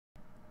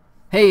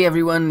Hey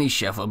everyone,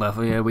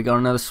 TheShufflebuffle here. We got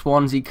another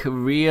Swansea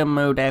career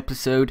mode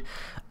episode.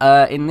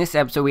 In this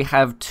episode we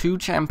have two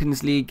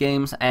Champions League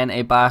games and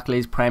a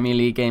Barclays Premier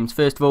League games.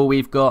 First of all,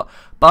 we've got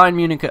Bayern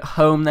Munich at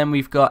home, then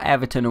we've got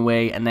Everton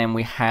away, and then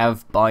we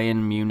have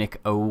Bayern Munich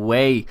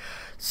away.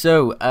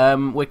 So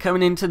we're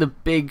coming into the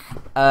big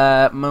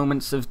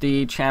moments of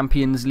the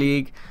Champions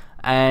League,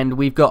 and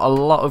we've got a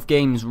lot of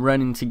games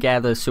running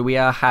together, so we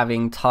are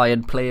having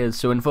tired players.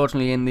 So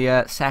unfortunately in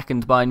the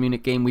second Bayern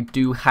Munich game we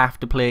do have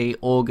to play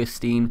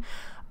Augustine,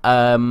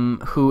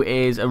 who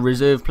is a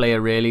reserve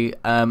player really,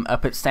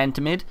 up at centre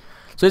mid.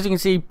 So as you can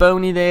see,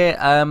 Boney there,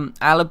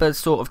 Alaba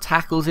sort of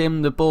tackles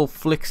him, the ball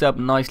flicks up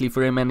nicely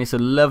for him, and it's a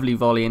lovely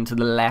volley into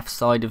the left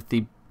side of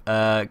the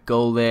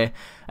goal there.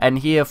 And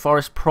here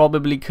Forest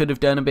probably could have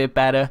done a bit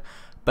better,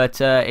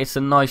 but it's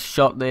a nice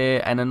shot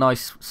there and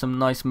some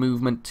nice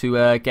movement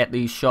to get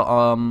the shot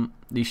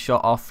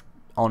off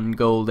on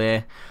goal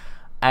there.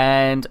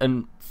 And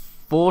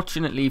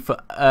unfortunately for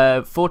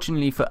us,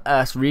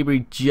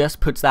 Ribery just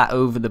puts that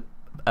over the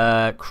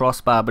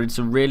crossbar, but it's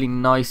a really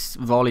nice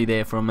volley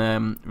there from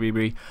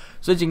Ribery.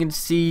 So as you can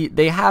see,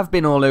 they have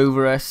been all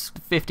over us.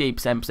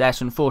 58%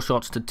 possession, 4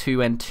 shots to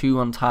 2 and 2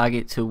 on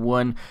target to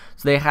 1.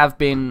 So they have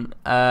been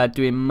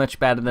doing much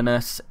better than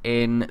us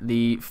in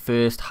the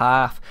first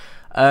half.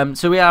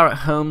 So we are at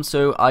home,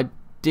 so I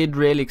did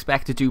really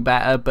expect to do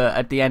better, but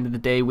at the end of the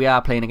day we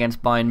are playing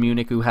against Bayern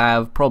Munich, who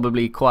have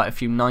probably quite a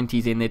few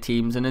 90s in their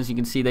teams, and as you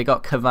can see they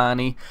got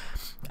Cavani.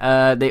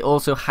 They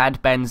also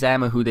had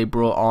Benzema, who they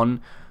brought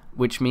on,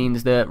 which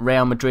means that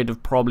Real Madrid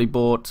have probably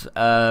bought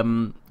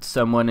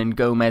someone, and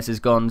Gomez has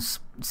gone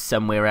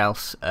somewhere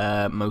else,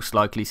 most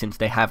likely, since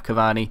they have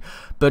Cavani.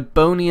 But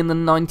Boney in the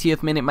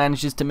 90th minute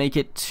manages to make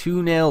it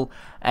 2-0,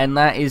 and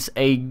that is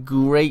a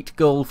great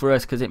goal for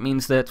us, because it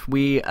means that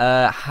we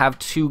have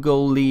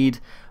 2-goal lead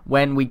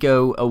when we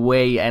go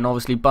away. And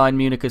obviously Bayern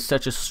Munich is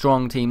such a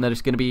strong team that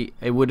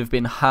it would have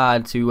been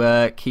hard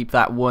to keep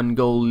that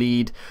 1-goal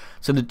lead.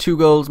 So the 2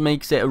 goals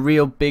makes it a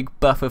real big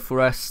buffer for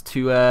us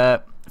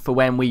to for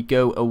when we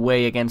go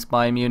away against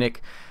Bayern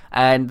Munich.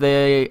 And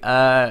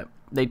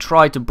they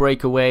try to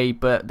break away,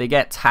 but they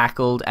get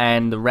tackled,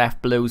 and the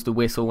ref blows the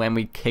whistle when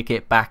we kick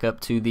it back up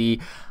to the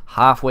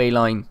halfway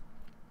line.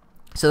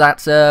 So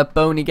that's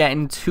Boney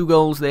getting 2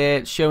 goals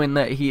there, showing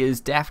that he is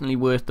definitely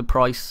worth the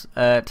price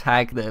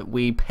tag that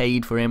we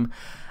paid for him.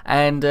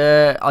 And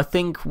I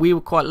think we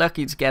were quite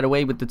lucky to get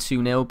away with the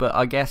 2-0, but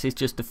I guess it's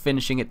just the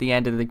finishing at the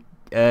end of the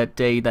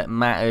day that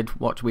mattered,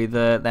 what with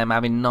them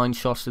having 9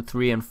 shots to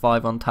 3 and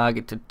 5 on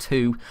target to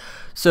 2.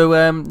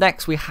 So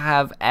next we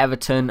have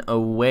Everton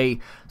away.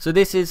 So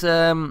this is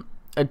a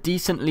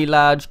decently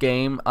large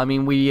game. I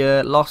mean, we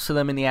lost to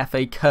them in the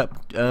FA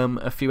Cup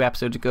a few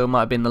episodes ago,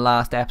 might have been the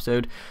last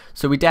episode,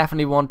 so we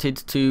definitely wanted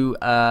to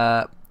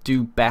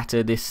do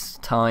better this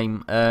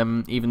time,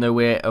 even though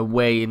we're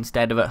away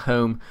instead of at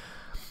home.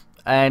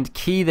 And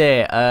Key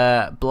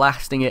there,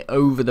 blasting it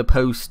over the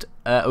post,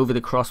 over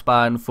the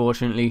crossbar,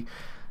 unfortunately.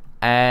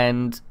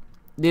 And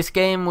this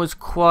game was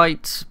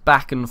quite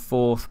back and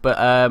forth,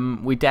 but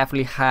we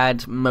definitely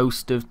had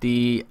most of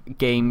the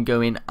game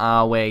going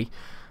our way.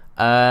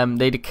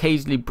 They'd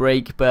occasionally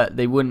break, but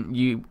it wouldn't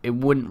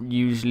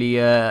usually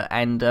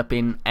end up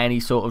in any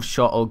sort of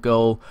shot or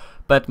goal.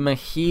 But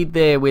Mahid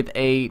there with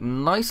a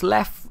nice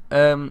left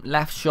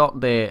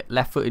shot there,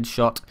 left-footed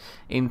shot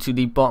into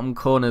the bottom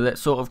corner that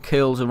sort of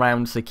curls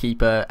around the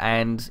keeper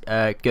and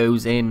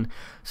goes in.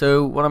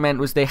 So what I meant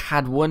was they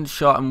had 1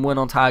 shot and 1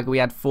 on target. We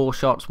had 4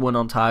 shots, 1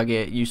 on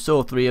target. You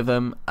saw 3 of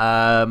them,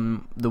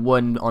 the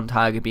 1 on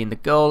target being the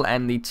goal,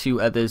 and the 2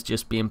 others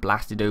just being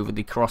blasted over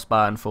the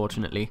crossbar,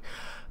 unfortunately.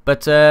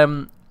 But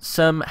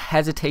some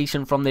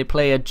hesitation from their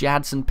player.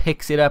 Jadson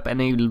picks it up,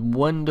 and a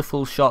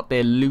wonderful shot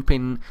there,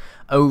 looping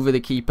over the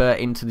keeper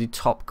into the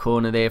top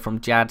corner there from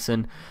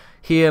Jadson.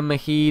 Here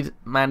Mahid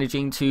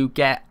managing to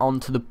get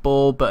onto the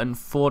ball, but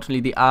unfortunately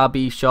the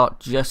RB shot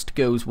just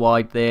goes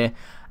wide there.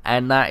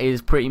 And that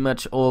is pretty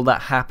much all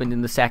that happened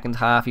in the second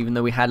half. Even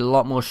though we had a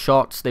lot more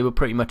shots, they were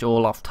pretty much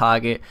all off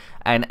target,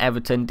 and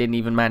Everton didn't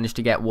even manage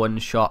to get 1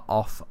 shot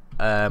off,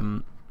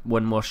 1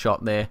 more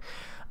shot there.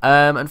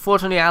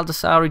 Unfortunately,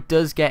 Aldasari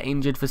does get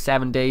injured for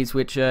 7 days,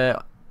 which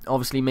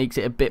obviously makes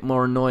it a bit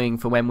more annoying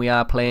for when we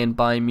are playing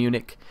Bayern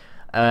Munich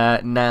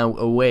now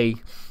away.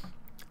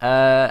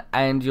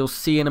 And you'll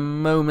see in a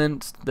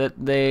moment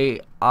that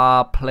they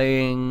are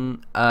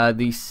playing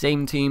the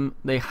same team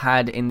they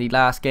had in the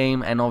last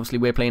game, and obviously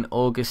we're playing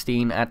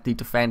Augustine at the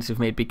defensive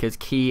mid because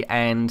Key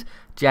and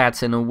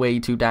Jadson are way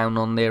too down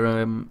on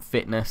their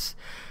fitness.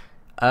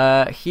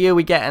 Here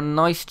we get a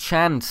nice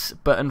chance,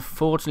 but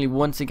unfortunately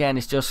once again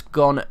it's just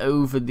gone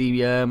over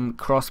the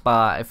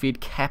crossbar. If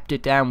he'd kept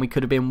it down, we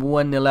could have been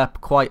 1-0 up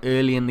quite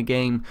early in the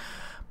game.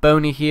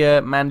 Boney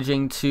here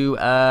managing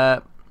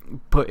to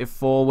put it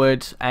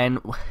forward and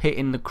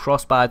hitting the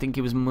crossbar. I think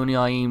it was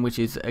Muniain, which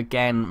is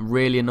again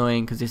really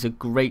annoying because it's a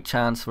great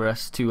chance for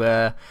us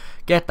to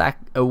get that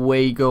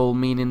away goal,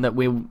 meaning that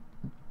we'll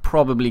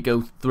probably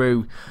go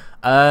through.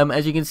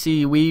 As you can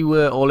see, we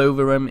were all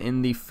over him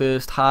in the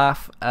first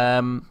half.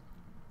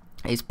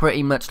 It's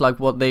pretty much like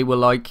what they were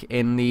like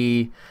in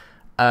the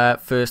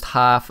first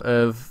half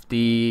of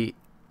the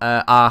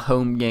our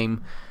home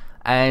game.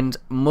 And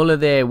Muller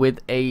there with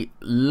a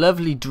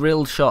lovely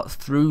drill shot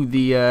through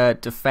the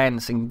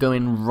defence and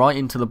going right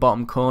into the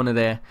bottom corner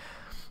there.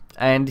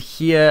 And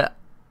here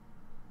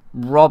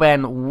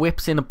Robben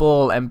whips in a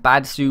ball, and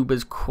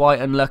Badstuber's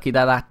quite unlucky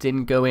that that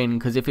didn't go in,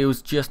 because if it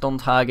was just on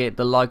target,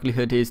 the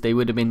likelihood is they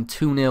would have been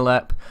 2-0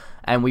 up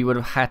and we would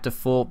have had to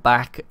fall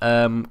back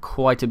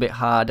quite a bit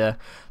harder.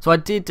 So I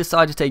did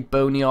decide to take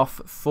Boney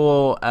off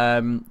for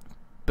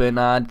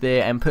Bernard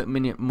there and put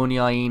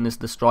Muniain as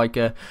the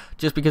striker,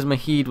 just because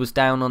Mahid was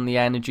down on the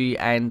energy,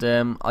 and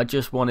I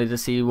just wanted to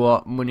see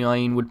what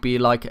Muniain would be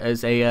like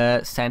as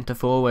a centre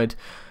forward.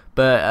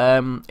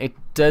 But it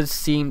does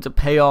seem to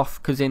pay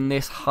off, because in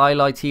this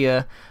highlight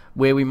here,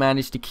 where we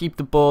managed to keep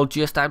the ball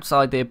just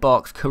outside their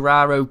box,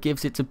 Carraro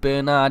gives it to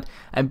Bernard,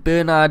 and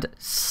Bernard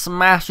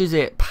smashes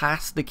it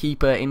past the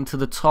keeper into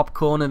the top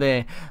corner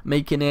there,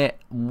 making it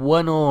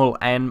 1-1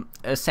 and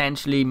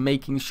essentially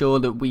making sure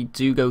that we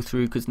do go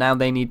through, because now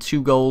they need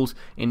 2 goals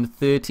in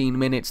 13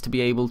 minutes to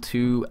be able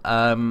to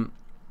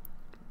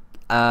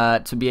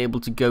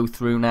go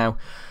through now.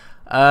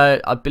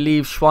 I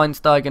believe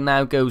Schweinsteiger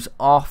now goes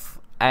off,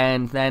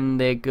 and then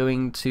they're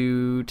going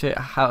to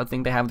I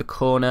think they have the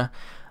corner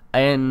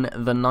in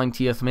the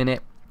 90th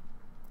minute.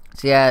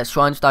 So yeah,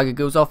 Schweinsteiger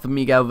goes off for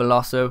Miguel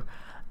Veloso,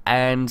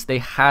 and they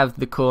have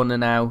the corner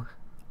now,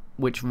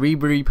 which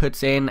Ribery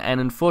puts in, and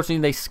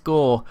unfortunately they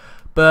score.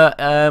 But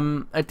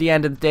at the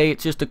end of the day,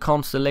 it's just a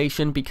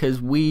consolation,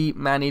 because we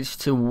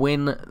managed to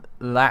win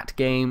that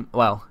game,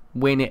 well,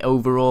 win it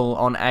overall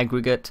on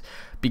aggregate,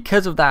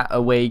 because of that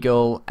away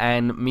goal,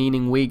 and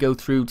meaning we go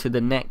through to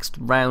the next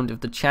round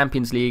of the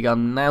Champions League.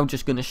 I'm now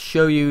just going to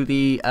show you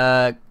the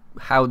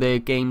how the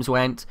games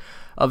went.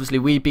 Obviously,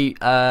 we beat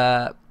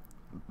Bayern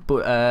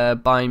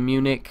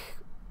Munich,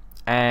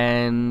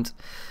 and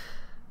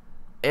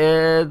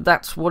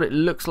that's what it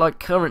looks like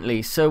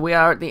currently. So we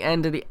are at the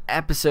end of the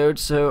episode.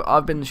 So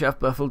I've been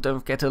TheShufflebuffle. Don't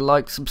forget to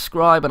like,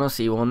 subscribe, and I'll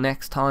see you all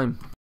next time.